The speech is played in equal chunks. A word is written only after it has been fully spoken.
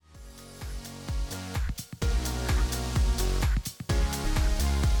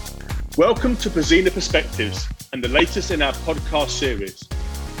Welcome to Pzena Perspectives and the latest in our podcast series.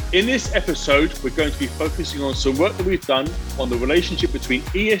 In this episode, we're going to be focusing on some work that we've done on the relationship between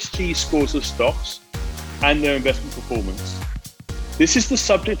ESG scores of stocks and their investment performance. This is the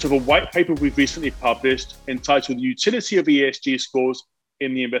subject of a white paper we've recently published entitled The Utility of ESG Scores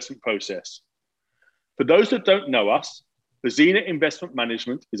in the Investment Process. For those that don't know us, Pzena Investment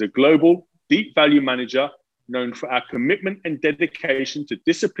Management is a global deep value manager known for our commitment and dedication to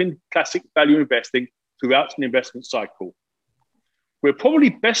disciplined classic value investing throughout an investment cycle. We're probably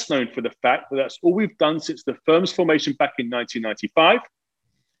best known for the fact that that's all we've done since the firm's formation back in 1995,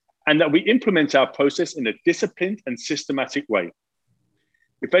 and that we implement our process in a disciplined and systematic way.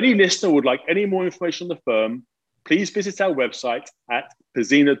 If any listener would like any more information on the firm, please visit our website at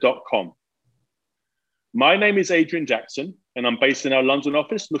pzena.com. My name is Adrian Jackson, and I'm based in our London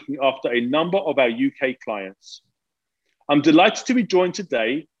office looking after a number of our UK clients. I'm delighted to be joined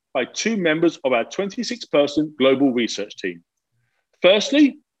today by two members of our 26-person global research team.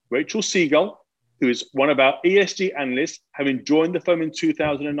 Firstly, Rachel Seagull, who is one of our ESG analysts, having joined the firm in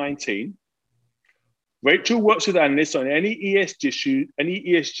 2019. Rachel works with analysts on any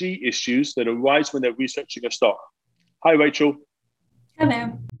ESG issues that arise when they're researching a stock. Hi, Rachel.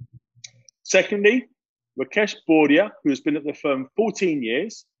 Hello. Secondly, Rakesh Bordia, who has been at the firm 14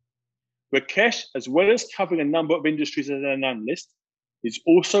 years. Rakesh, as well as covering a number of industries as an analyst, is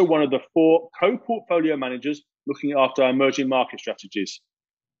also one of the 4 co-portfolio managers looking after our emerging market strategies.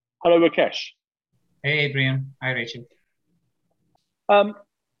 Hello, Rakesh. Hey, Adrian. Hi, Rachel.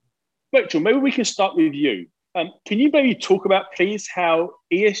 Rachel, maybe we can start with you. Can you maybe talk about, please, how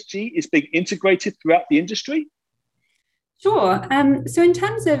ESG is being integrated throughout the industry? Sure. So in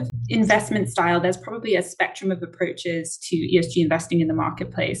terms of investment style, there's probably a spectrum of approaches to ESG investing in the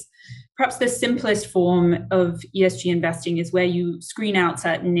marketplace. Perhaps the simplest form of ESG investing is where you screen out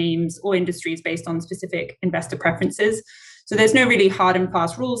certain names or industries based on specific investor preferences. So there's no really hard and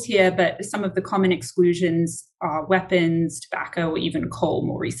fast rules here, but some of the common exclusions are weapons, tobacco, or even coal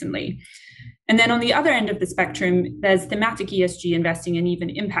more recently. And then on the other end of the spectrum, there's thematic ESG investing and even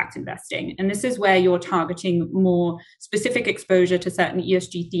impact investing. And this is where you're targeting more specific exposure to certain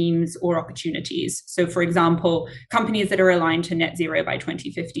ESG themes or opportunities. So for example, companies that are aligned to net zero by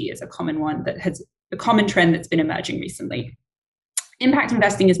 2050 is a common trend that's been emerging recently. Impact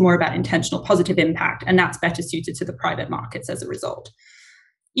investing is more about intentional positive impact, and that's better suited to the private markets as a result.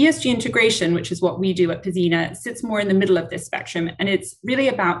 ESG integration, which is what we do at Pzena, sits more in the middle of this spectrum, and it's really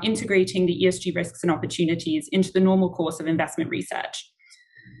about integrating the ESG risks and opportunities into the normal course of investment research.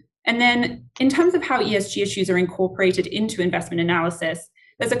 And then in terms of how ESG issues are incorporated into investment analysis,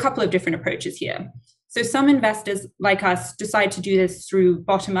 there's a couple of different approaches here. So some investors like us decide to do this through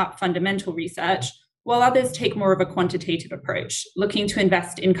bottom-up fundamental research, while others take more of a quantitative approach, looking to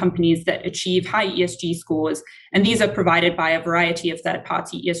invest in companies that achieve high ESG scores, and these are provided by a variety of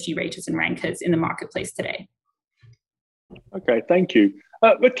third-party ESG raters and rankers in the marketplace today. Okay, thank you.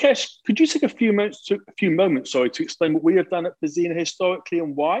 Rakesh, could you take a few moments to explain what we have done at Pzena historically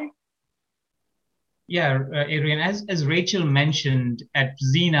and why? Yeah, Adrian, as Rachel mentioned, at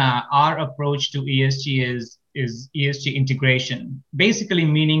Pzena, our approach to ESG is ESG integration, basically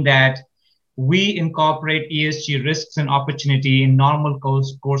meaning that we incorporate ESG risks and opportunity in normal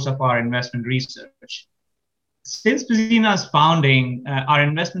course of our investment research. Since Pzena's founding, our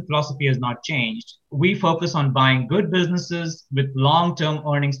investment philosophy has not changed. We focus on buying good businesses with long-term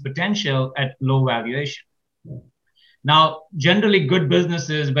earnings potential at low valuation. Now, generally good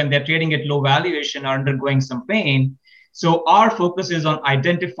businesses, when they're trading at low valuation, are undergoing some pain. So our focus is on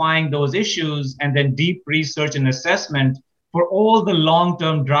identifying those issues and then deep research and assessment for all the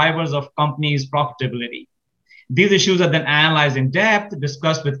long-term drivers of companies' profitability. These issues are then analyzed in depth,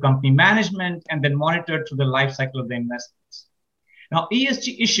 discussed with company management, and then monitored through the life cycle of the investments. Now,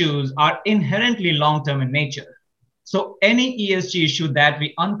 ESG issues are inherently long-term in nature. So any ESG issue that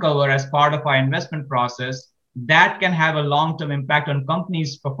we uncover as part of our investment process that can have a long-term impact on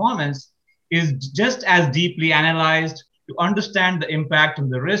companies' performance is just as deeply analyzed to understand the impact of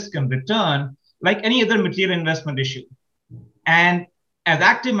the risk and return like any other material investment issue. And as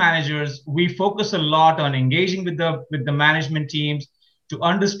active managers, we focus a lot on engaging with the management teams to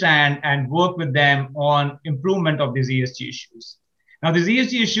understand and work with them on improvement of these ESG issues. Now, these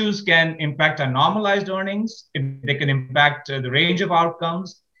ESG issues can impact our normalized earnings. They can impact the range of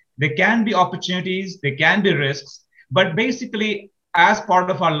outcomes. They can be opportunities. They can be risks. But basically, as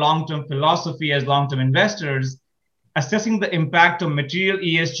part of our long-term philosophy as long-term investors, assessing the impact of material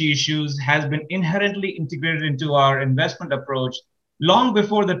ESG issues has been inherently integrated into our investment approach long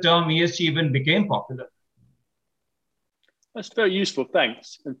before the term ESG even became popular. That's very useful,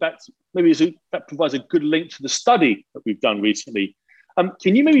 thanks. In fact, maybe that provides a good link to the study that we've done recently.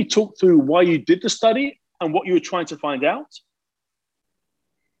 Can you maybe talk through why you did the study and what you were trying to find out?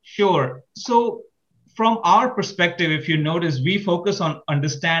 Sure. So from our perspective, if you notice, we focus on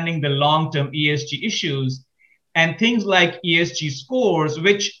understanding the long-term ESG issues and things like ESG scores,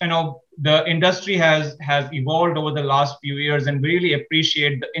 which the industry has evolved over the last few years, and really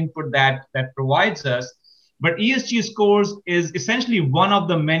appreciate the input that provides us. But ESG scores is essentially one of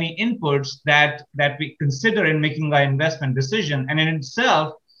the many inputs that we consider in making our investment decision. And in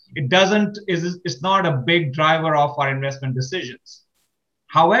itself, it's not a big driver of our investment decisions.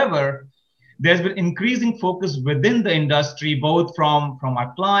 However, there's been increasing focus within the industry, both from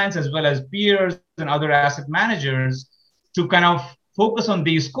our clients as well as peers and other asset managers, to kind of focus on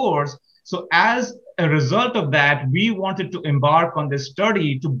these scores. So as a result of that, we wanted to embark on this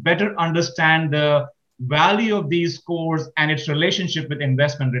study to better understand the value of these scores and its relationship with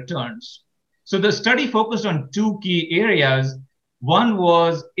investment returns. So the study focused on two key areas. One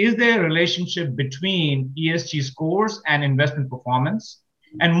was, is there a relationship between ESG scores and investment performance?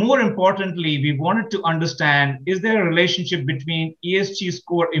 And more importantly, we wanted to understand, is there a relationship between ESG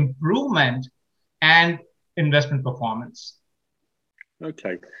score improvement and investment performance?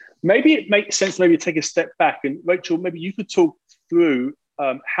 Okay. Maybe it makes sense maybe take a step back. And Rachel, maybe you could talk through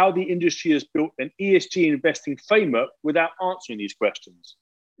how the industry has built an ESG investing framework without answering these questions.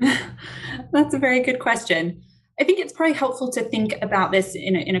 That's a very good question. I think it's probably helpful to think about this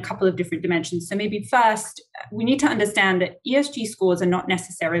in a couple of different dimensions. So maybe first, we need to understand that ESG scores are not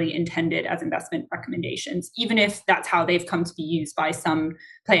necessarily intended as investment recommendations, even if that's how they've come to be used by some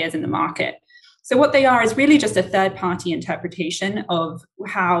players in the market. So what they are is really just a third-party interpretation of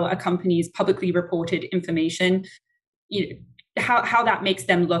how a company's publicly reported information, how that makes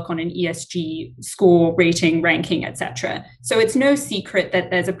them look on an ESG score, rating, ranking, etc. So it's no secret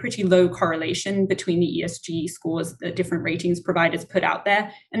that there's a pretty low correlation between the ESG scores that different ratings providers put out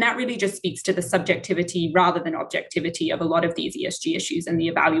there. And that really just speaks to the subjectivity rather than objectivity of a lot of these ESG issues and the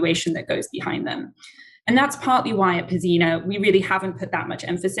evaluation that goes behind them. And that's partly why at Pzena, we really haven't put that much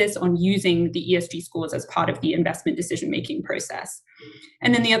emphasis on using the ESG scores as part of the investment decision-making process.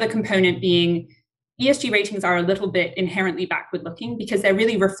 And then the other component being, ESG ratings are a little bit inherently backward-looking because they're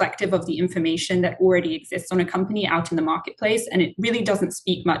really reflective of the information that already exists on a company out in the marketplace, and it really doesn't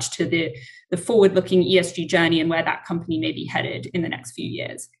speak much to the forward-looking ESG journey and where that company may be headed in the next few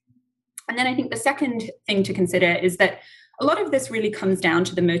years. And then I think the second thing to consider is that a lot of this really comes down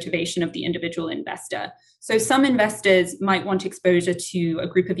to the motivation of the individual investor. So some investors might want exposure to a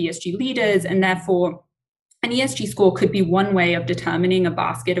group of ESG leaders, and therefore an ESG score could be one way of determining a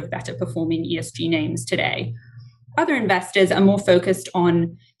basket of better performing ESG names today. Other investors are more focused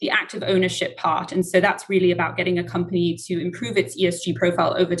on the active ownership part. And so that's really about getting a company to improve its ESG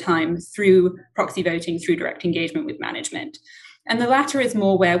profile over time through proxy voting, through direct engagement with management. And the latter is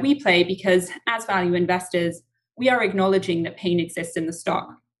more where we play because as value investors, we are acknowledging that pain exists in the stock.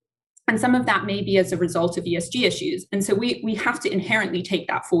 And some of that may be as a result of ESG issues. And so we have to inherently take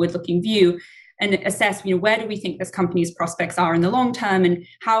that forward-looking view and assess, where do we think this company's prospects are in the long term, and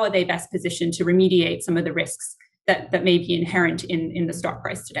how are they best positioned to remediate some of the risks that may be inherent in the stock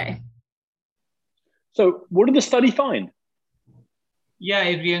price today. So what did the study find? Yeah,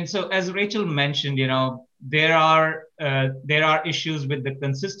 Adrian. So as Rachel mentioned, there are issues with the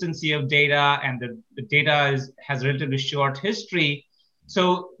consistency of data, and the data has relatively short history.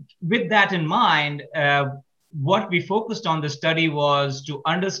 So with that in mind, what we focused on the study was to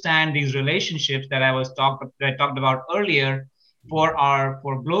understand these relationships that I talked about earlier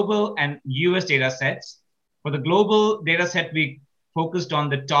for global and US data sets. For the global data set, we focused on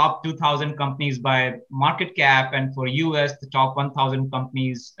the top 2,000 companies by market cap, and for US, the top 1,000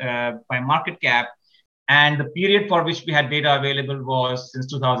 companies by market cap. And the period for which we had data available was since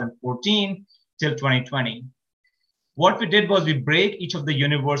 2014 till 2020. What we did was we break each of the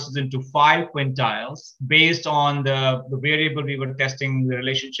universes into 5 quintiles based on the variable we were testing the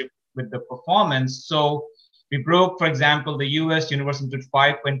relationship with the performance. So we broke, for example, the US universe into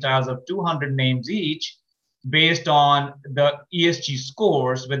 5 quintiles of 200 names each based on the ESG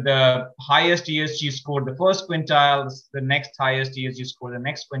scores, with the highest ESG score, the first quintile, the next highest ESG score, the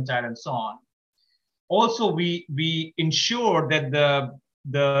next quintile, and so on. Also, we ensured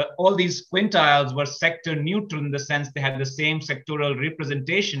that all these quintiles were sector neutral in the sense they had the same sectoral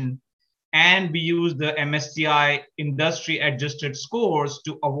representation, and we used the MSCI industry adjusted scores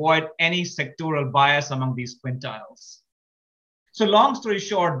to avoid any sectoral bias among these quintiles. So long story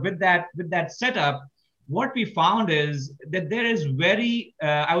short, with that setup, what we found is that there is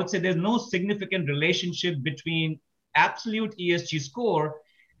I would say there's no significant relationship between absolute ESG score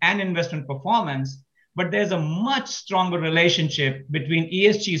and investment performance, but there's a much stronger relationship between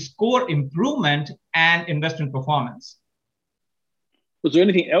ESG score improvement and investment performance. Was there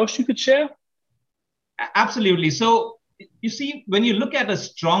anything else you could share? Absolutely. So you see, when you look at a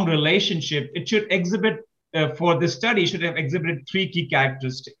strong relationship, it should exhibit, for this study, should have exhibited three key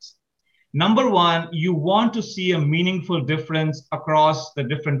characteristics. Number one, you want to see a meaningful difference across the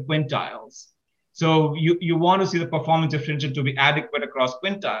different quintiles. So you want to see the performance differential to be adequate across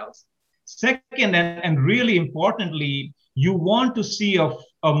quintiles. Second, and really importantly, you want to see a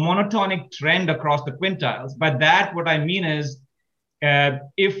monotonic trend across the quintiles. By that, what I mean is,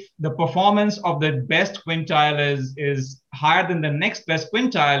 if the performance of the best quintile is higher than the next best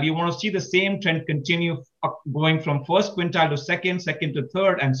quintile, you want to see the same trend continue going from first quintile to second, second to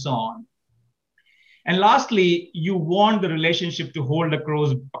third, and so on. And lastly, you want the relationship to hold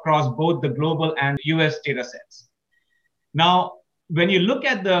across both the global and US data sets. Now, when you look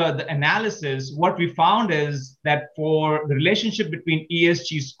at the analysis, what we found is that for the relationship between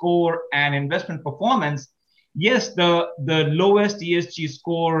ESG score and investment performance, yes, the lowest ESG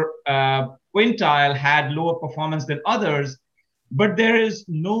score quintile had lower performance than others, but there is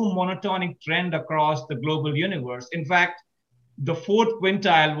no monotonic trend across the global universe. In fact, the fourth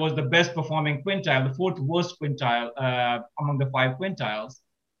quintile was the best performing quintile, the fourth worst quintile among the 5 quintiles.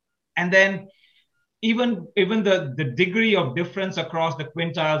 And then even the degree of difference across the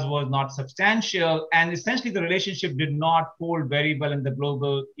quintiles was not substantial. And essentially the relationship did not hold very well in the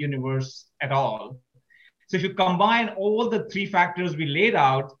global universe at all. So if you combine all the 3 factors we laid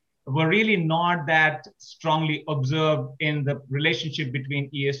out, were really not that strongly observed in the relationship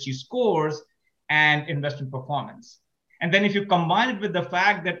between ESG scores and investment performance. And then if you combine it with the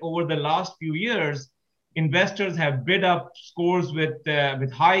fact that over the last few years, investors have bid up scores with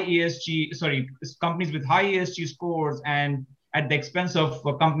high ESG, companies with high ESG scores and at the expense of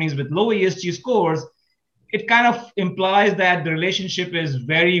companies with low ESG scores, it kind of implies that the relationship is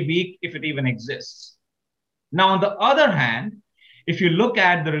very weak if it even exists. Now, on the other hand, if you look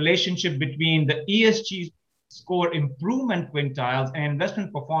at the relationship between the ESG score improvement quintiles and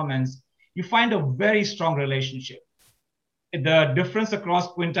investment performance, you find a very strong relationship. The difference across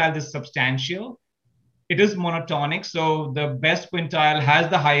quintiles is substantial. It is monotonic. So the best quintile has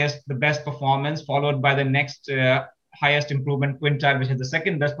the best performance, followed by the next highest improvement quintile, which has the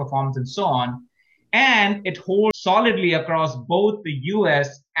second best performance, and so on. And it holds solidly across both the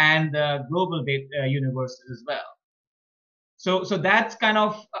US and the global data universes as well. So that's kind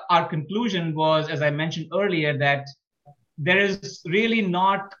of our conclusion was, as I mentioned earlier, that there is really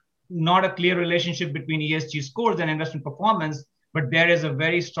not a clear relationship between ESG scores and investment performance, but there is a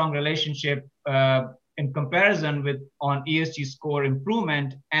very strong relationship in comparison on ESG score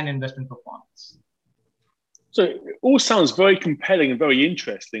improvement and investment performance. So it all sounds very compelling and very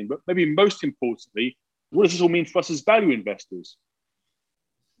interesting, but maybe most importantly, what does this all mean for us as value investors?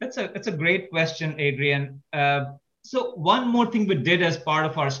 That's a great question, Adrian. So one more thing we did as part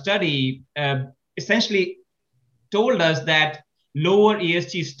of our study essentially told us that lower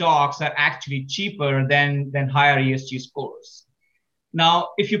ESG stocks are actually cheaper than higher ESG scores. Now,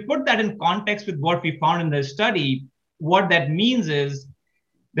 if you put that in context with what we found in the study, what that means is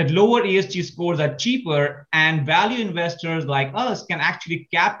that lower ESG scores are cheaper, and value investors like us can actually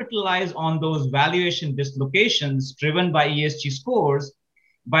capitalize on those valuation dislocations driven by ESG scores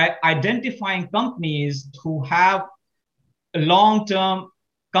by identifying companies who have a long-term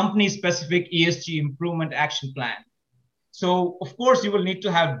company-specific ESG improvement action plan. So, of course, you will need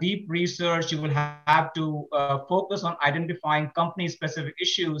to have deep research. You will have to focus on identifying company-specific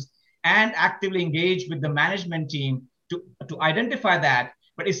issues and actively engage with the management team to identify that.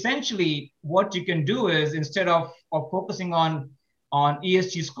 But essentially, what you can do is, instead of focusing on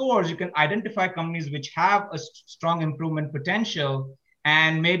ESG scores, you can identify companies which have a strong improvement potential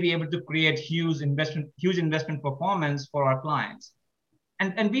and may be able to create huge investment performance for our clients.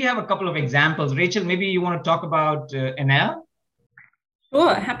 And we have a couple of examples. Rachel, maybe you want to talk about Enel?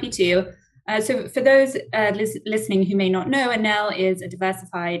 Sure, happy to. So for those listening who may not know, Enel is a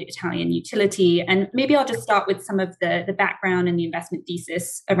diversified Italian utility. And maybe I'll just start with some of the background and the investment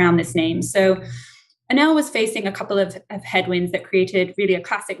thesis around this name. So Enel was facing a couple of headwinds that created really a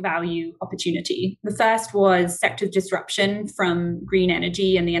classic value opportunity. The first was sector disruption from green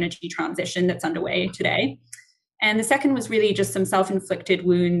energy and the energy transition that's underway today. And the second was really just some self-inflicted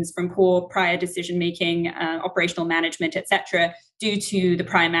wounds from poor prior decision-making, operational management, et cetera, due to the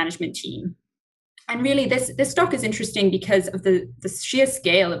prior management team. And really, this stock is interesting because of the sheer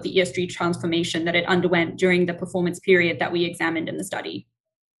scale of the ESG transformation that it underwent during the performance period that we examined in the study.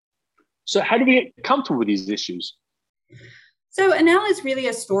 So how do we get comfortable with these issues? So Enel is really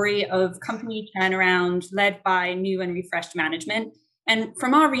a story of company turnaround led by new and refreshed management. And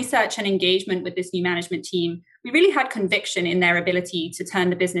from our research and engagement with this new management team, we really had conviction in their ability to turn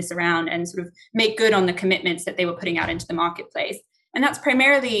the business around and sort of make good on the commitments that they were putting out into the marketplace. And that's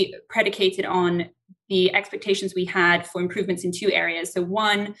primarily predicated on the expectations we had for improvements in two areas. So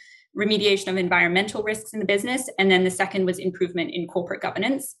one, remediation of environmental risks in the business, and then the second was improvement in corporate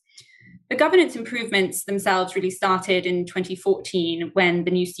governance. The governance improvements themselves really started in 2014 when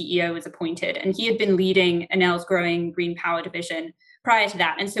the new CEO was appointed, and he had been leading Enel's growing green power division prior to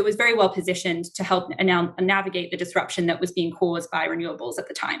that, and so was very well positioned to help Enel navigate the disruption that was being caused by renewables at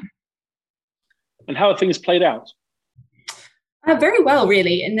the time. And how have things played out? Very well,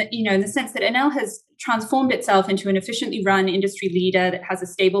 really, in the sense that Enel has transformed itself into an efficiently run industry leader that has a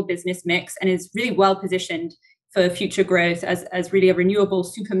stable business mix and is really well positioned for future growth as really a renewable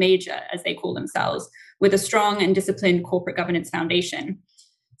super major, as they call themselves, with a strong and disciplined corporate governance foundation.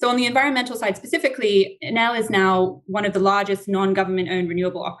 So on the environmental side specifically, Enel is now one of the largest non-government-owned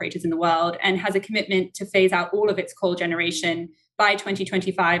renewable operators in the world and has a commitment to phase out all of its coal generation by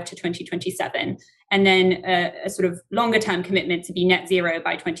 2025 to 2027, and then a sort of longer-term commitment to be net zero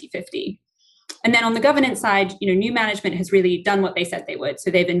by 2050. And then on the governance side, new management has really done what they said they would.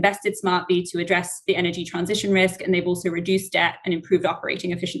 So they've invested smartly to address the energy transition risk, and they've also reduced debt and improved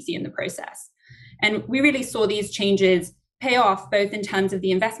operating efficiency in the process. And we really saw these changes pay off both in terms of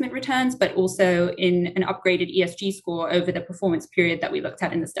the investment returns, but also in an upgraded ESG score over the performance period that we looked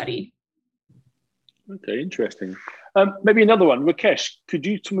at in the study. Okay, interesting. Maybe another one. Rakesh, could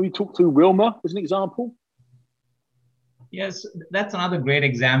you maybe talk through Wilmar as an example? Yes, that's another great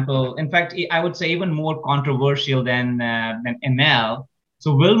example. In fact, I would say even more controversial than Enel.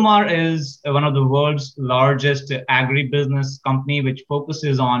 So Wilmar is one of the world's largest agribusiness company, which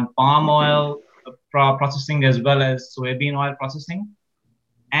focuses on palm oil processing as well as soybean oil processing.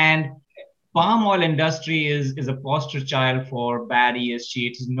 And palm oil industry is a poster child for bad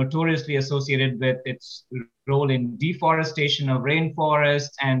ESG. It is notoriously associated with its role in deforestation of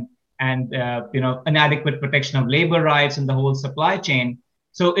rainforests and inadequate protection of labor rights in the whole supply chain.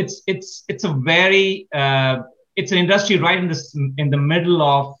 So it's an industry right in the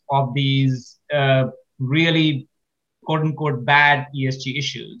middle of these really quote unquote bad ESG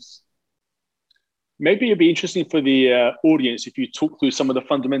issues. Maybe it'd be interesting for the audience if you talk through some of the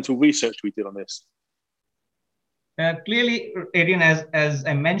fundamental research we did on this. Clearly, Adrian, as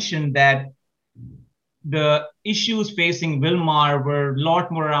I mentioned, that the issues facing Wilmar were a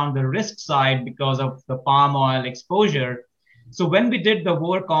lot more around the risk side because of the palm oil exposure. So when we did the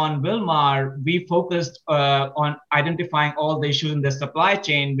work on Wilmar, we focused on identifying all the issues in the supply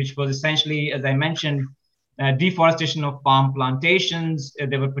chain, which was essentially, as I mentioned, deforestation of palm plantations.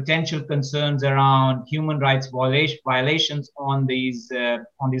 There were potential concerns around human rights violations on these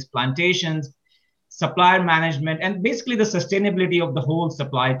plantations, supplier management, and basically the sustainability of the whole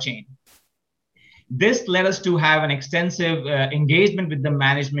supply chain. This led us to have an extensive engagement with the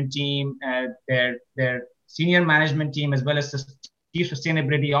management team, their senior management team, as well as chief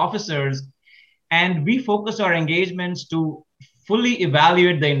sustainability officers. And we focused our engagements to fully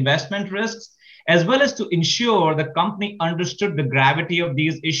evaluate the investment risks, as well as to ensure the company understood the gravity of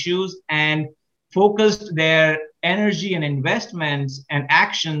these issues and focused their energy and investments and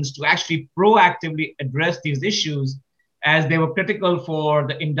actions to actually proactively address these issues, as they were critical for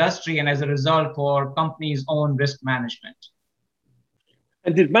the industry and as a result for companies' own risk management.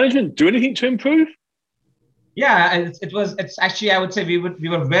 And did management do anything to improve? Yeah, it's actually, I would say we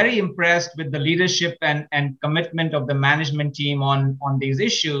were very impressed with the leadership and commitment of the management team on these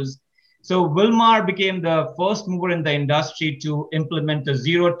issues. So Wilmar became the first mover in the industry to implement a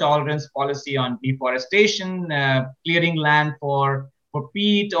zero tolerance policy on deforestation, clearing land for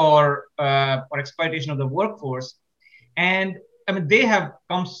peat or exploitation of the workforce. And I mean, they have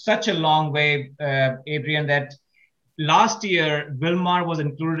come such a long way, Adrian, that last year, Wilmar was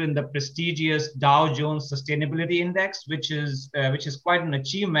included in the prestigious Dow Jones Sustainability Index, which is quite an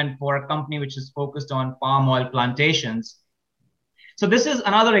achievement for a company which is focused on palm oil plantations. So this is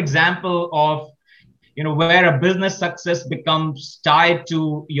another example of where a business success becomes tied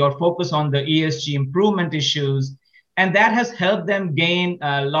to your focus on the ESG improvement issues. And that has helped them gain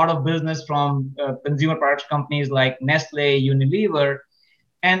a lot of business from consumer products companies like Nestle, Unilever.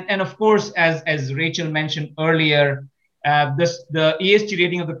 And of course, as Rachel mentioned earlier, the ESG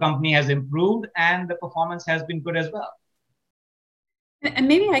rating of the company has improved and the performance has been good as well. And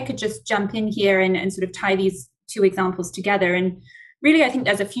maybe I could just jump in here and sort of tie these two examples together. And really, I think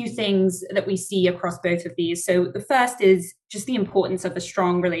there's a few things that we see across both of these. So the first is just the importance of a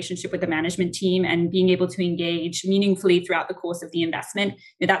strong relationship with the management team and being able to engage meaningfully throughout the course of the investment.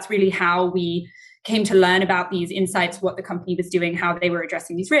 That's really how we came to learn about these insights, what the company was doing, how they were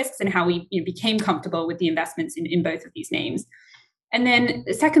addressing these risks, and how we became comfortable with the investments in both of these names. And then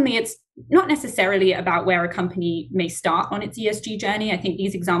secondly, it's not necessarily about where a company may start on its ESG journey. I think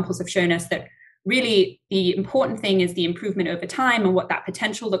these examples have shown us that really the important thing is the improvement over time and what that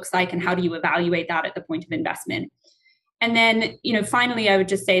potential looks like and how do you evaluate that at the point of investment. And then, finally, I would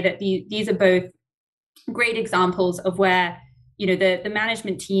just say that these are both great examples of where, the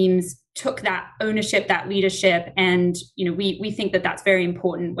management teams took that ownership, that leadership. And, we think that that's very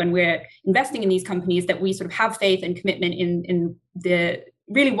important when we're investing in these companies, that we sort of have faith and commitment in the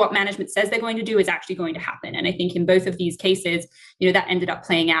really what management says they're going to do is actually going to happen. And I think in both of these cases, that ended up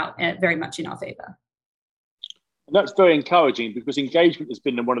playing out very much in our favor. And that's very encouraging because engagement has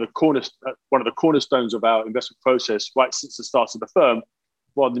been one of the cornerstones of our investment process right since the start of the firm,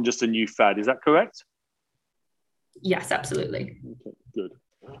 rather than just a new fad. Is that correct? Yes, absolutely. Okay, good.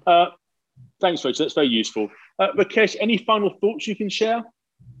 Thanks, Rachel. That's very useful. Rakesh, any final thoughts you can share?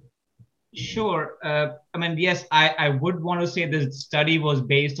 Sure. Yes, I would want to say this study was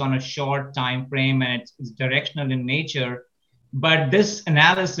based on a short time frame and it's directional in nature. But this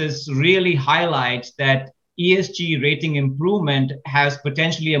analysis really highlights that ESG rating improvement has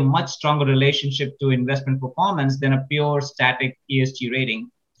potentially a much stronger relationship to investment performance than a pure static ESG rating.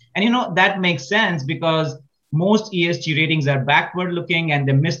 And that makes sense because most ESG ratings are backward looking and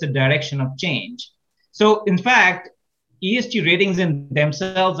they miss the direction of change. So in fact, ESG ratings in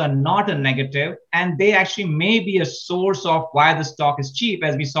themselves are not a negative, and they actually may be a source of why the stock is cheap,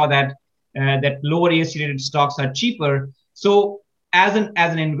 as we saw that lower ESG rated stocks are cheaper. So as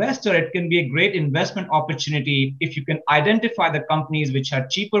an investor, it can be a great investment opportunity if you can identify the companies which are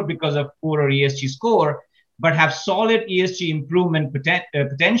cheaper because of poorer ESG score, but have solid ESG improvement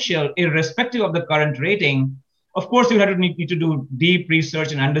potential irrespective of the current rating. Of course, you have to need to do deep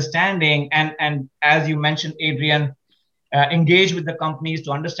research and understanding, and as you mentioned, Adrian, engage with the companies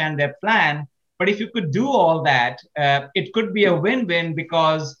to understand their plan. But if you could do all that, it could be a win-win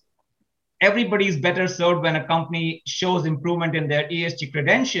because everybody's better served when a company shows improvement in their ESG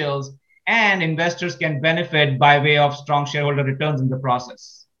credentials, and investors can benefit by way of strong shareholder returns in the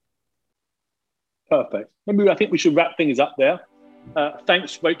process. Perfect. Maybe I think we should wrap things up there.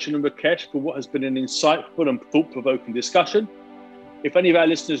 Thanks, Rachel and Rakesh, for what has been an insightful and thought-provoking discussion. If any of our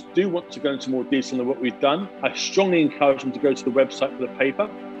listeners do want to go into more detail on what we've done, I strongly encourage them to go to the website for the paper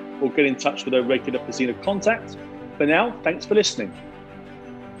or get in touch with their regular Pzena contact. For now, thanks for listening.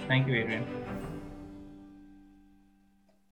 Thank you, Adrian.